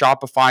into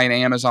Shopify and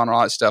Amazon and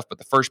all that stuff. But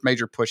the first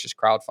major push is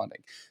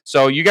crowdfunding.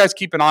 So you guys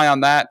keep an eye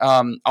on that.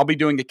 I'll be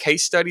doing a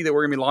case study that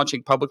we're going to be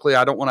launching publicly.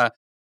 I don't want to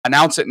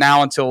announce it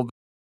now until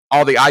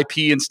all the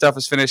IP and stuff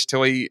is finished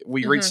till we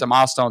reach some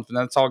milestones. But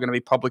then it's all going to be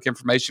public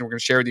information we're going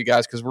to share with you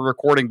guys because we're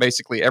recording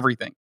basically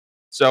everything.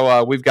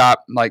 So we've got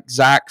like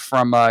Zach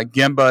from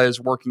Gimba is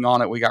working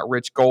on it. We got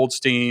Rich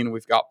Goldstein.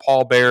 We've got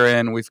Paul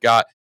Barron. We've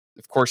got,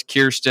 of course,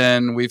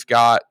 Kirsten. We've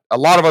got a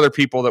lot of other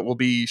people that will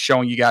be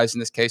showing you guys in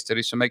this case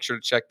study. So make sure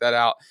to check that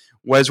out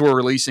as we're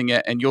releasing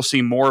it. And you'll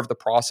see more of the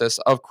process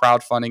of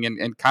crowdfunding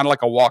and kind of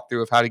like a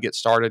walkthrough of how to get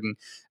started. And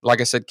like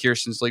I said,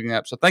 Kirsten's leading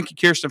that. So thank you,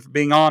 Kirsten, for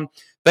being on.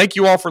 Thank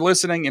you all for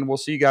listening. And we'll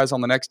see you guys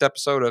on the next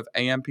episode of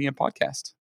AMPM Podcast.